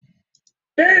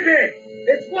Baby,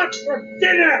 it's what's for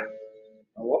dinner.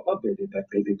 I want my baby back,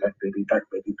 baby back, baby back,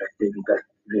 baby back, baby back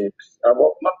ribs. I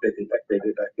want my baby back,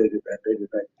 baby back, baby back, baby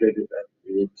back, baby back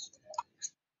ribs.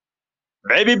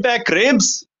 Baby back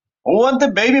ribs? Who want the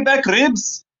baby back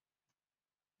ribs?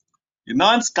 You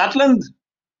know, in Scotland,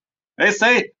 they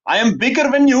say, I am bigger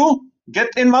than you. Get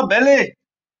in my belly.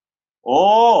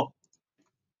 Oh,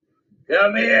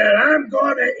 Come here, I'm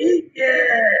gonna eat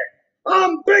you.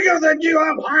 I'm bigger than you.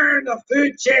 I'm higher in the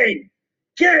food chain.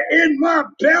 Get in my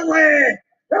belly.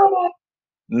 Come on.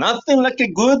 nothing like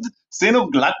a good sin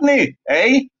of gluttony,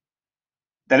 eh?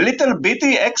 The little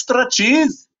bitty extra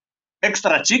cheese,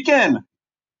 extra chicken.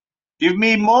 Give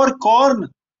me more corn.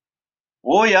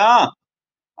 Oh, yeah,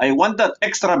 I want that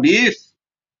extra beef.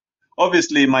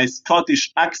 Obviously, my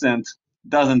Scottish accent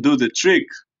doesn't do the trick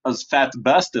as Fat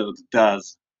Bastard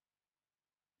does.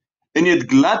 And yet,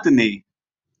 gluttony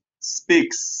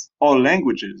speaks all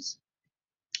languages.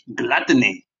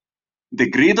 Gluttony, the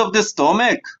greed of the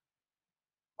stomach.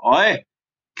 I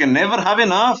can never have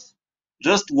enough.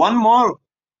 Just one more.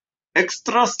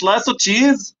 Extra slice of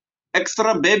cheese.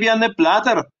 Extra baby on the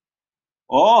platter.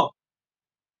 Oh,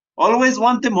 always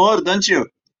want more, don't you?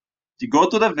 You go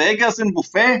to the Vegas in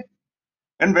buffet,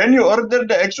 and when you order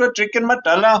the extra chicken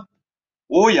matala,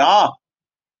 oh yeah,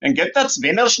 and get that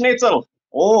Wiener Schnitzel.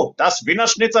 Oh, das Wiener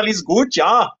Schnitzel is gut,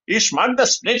 ja. Ich mag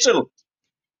das Schnitzel.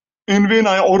 And when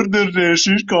I order the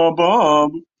shish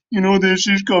kebab, you know the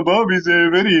shish kebab is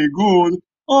very good.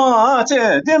 Oh,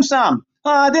 dim sum.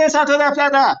 This to the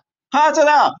platter. To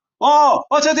the. Oh,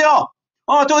 to the.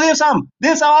 Oh, to dim sum.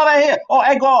 Dim sum over here. Oh,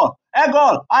 egg roll. Egg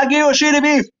roll. I give you shitty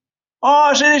beef.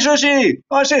 Oh, shitty sushi.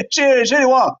 Oh, shitty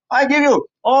what? I give you.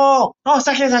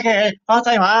 Sake. Oh,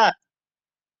 time.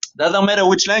 Doesn't matter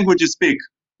which language you speak.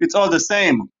 It's all the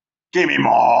same. Give me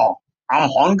more. I'm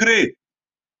hungry.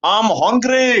 I'm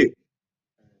hungry.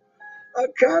 I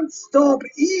can't stop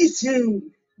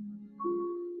eating.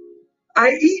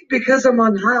 I eat because I'm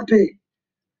unhappy.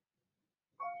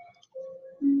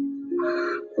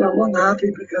 I'm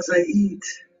unhappy because I eat.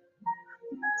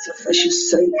 It's a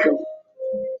vicious cycle.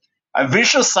 A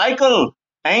vicious cycle,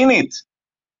 ain't it?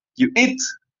 You eat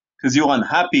because you're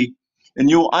unhappy, and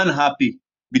you're unhappy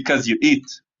because you eat.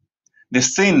 The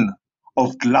sin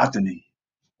of gluttony,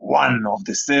 one of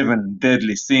the 7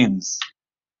 deadly sins.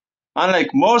 Unlike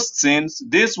most sins,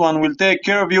 this one will take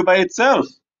care of you by itself.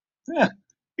 Yeah.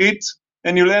 Eat,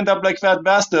 and you'll end up like Fat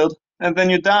Bastard, and then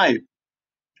you die.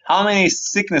 How many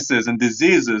sicknesses and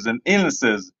diseases and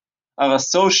illnesses are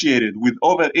associated with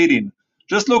overeating?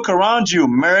 Just look around you,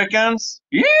 Americans.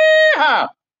 Yeah!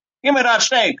 Give me that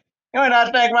steak. Give me that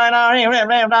steak right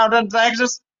now. Down in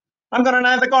Texas. I'm gonna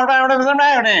knife the corn out of some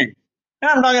everything. And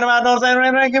I'm talking about those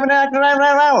things. Give me that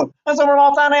right. That's over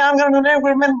all Sunday. I'm gonna do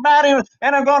with men body,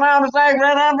 and I'm going down to steak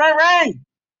right.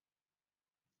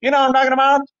 You know what I'm talking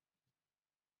about?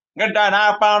 Get that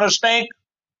half-pound of steak,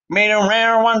 medium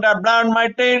rare, want that blood in my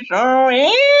teeth. Oh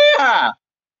yeah!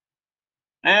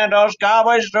 And those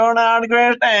cowboys throwing out the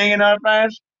greatest thing in those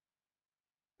place.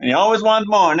 And you always want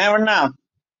more, never enough.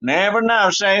 Never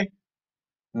enough, say.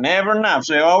 Never enough.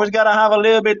 So you always gotta have a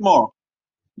little bit more.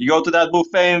 You go to that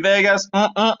buffet in Vegas,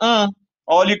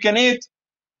 all you can eat.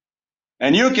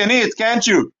 And you can eat, can't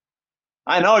you?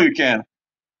 I know you can.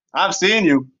 I've seen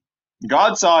you.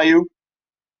 God saw you.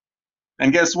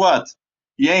 And guess what?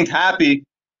 He ain't happy.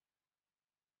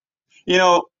 You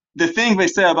know, the thing they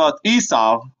say about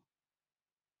Esau,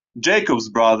 Jacob's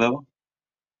brother,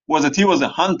 was that he was a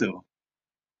hunter.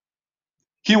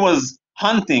 He was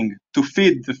hunting to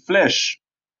feed the flesh.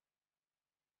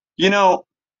 You know,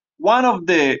 one of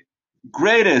the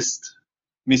greatest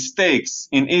mistakes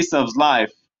in Esau's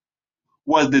life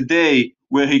was the day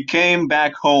where he came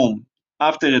back home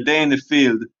after a day in the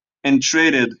field and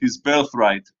traded his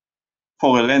birthright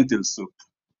for a lentil soup.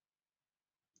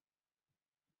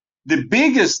 The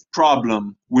biggest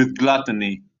problem with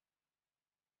gluttony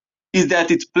is that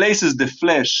it places the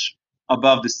flesh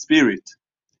above the spirit,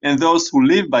 and those who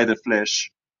live by the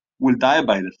flesh will die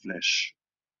by the flesh.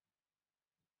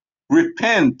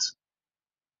 Repent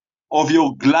of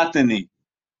your gluttony.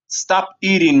 Stop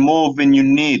eating more than you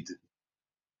need.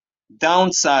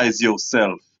 Downsize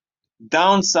yourself.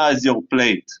 Downsize your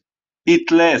plate. Eat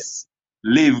less.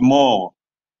 Live more.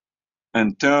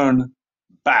 And turn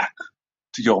back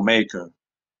to your maker.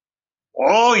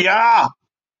 Oh yeah!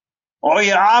 Oh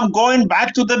yeah, I'm going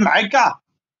back to the maker.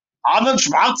 Arnold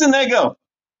Schwarzenegger.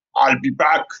 I'll be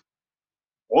back.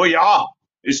 Oh yeah,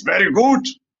 it's very good.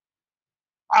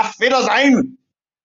 Auf Wiedersehen.